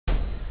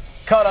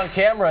Caught on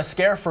camera, a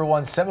scare for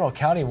one Seminole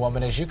County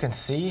woman. As you can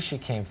see, she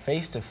came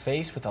face to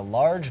face with a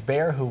large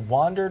bear who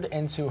wandered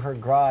into her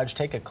garage.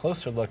 Take a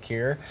closer look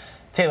here.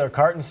 Taylor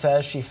Carton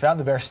says she found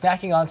the bear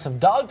snacking on some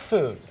dog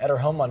food at her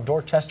home on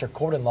Dorchester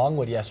Court in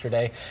Longwood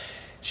yesterday.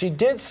 She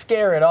did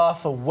scare it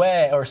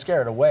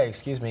away,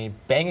 excuse me,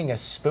 banging a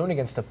spoon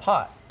against a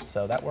pot.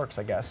 So that works,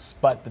 I guess.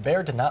 But the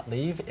bear did not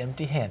leave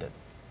empty-handed.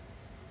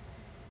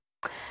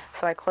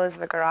 So I closed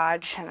the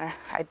garage and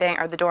I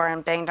banged the door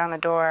and banged on the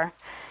door.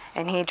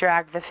 And he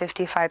dragged the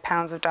 55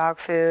 pounds of dog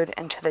food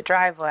into the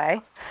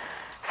driveway.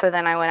 So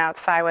then I went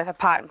outside with a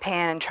pot and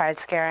pan and tried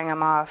scaring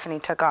him off, and he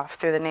took off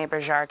through the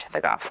neighbor's yard to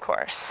the golf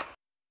course.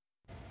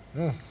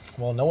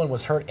 Well, no one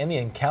was hurt in the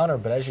encounter,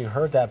 but as you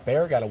heard, that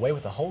bear got away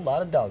with a whole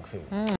lot of dog food.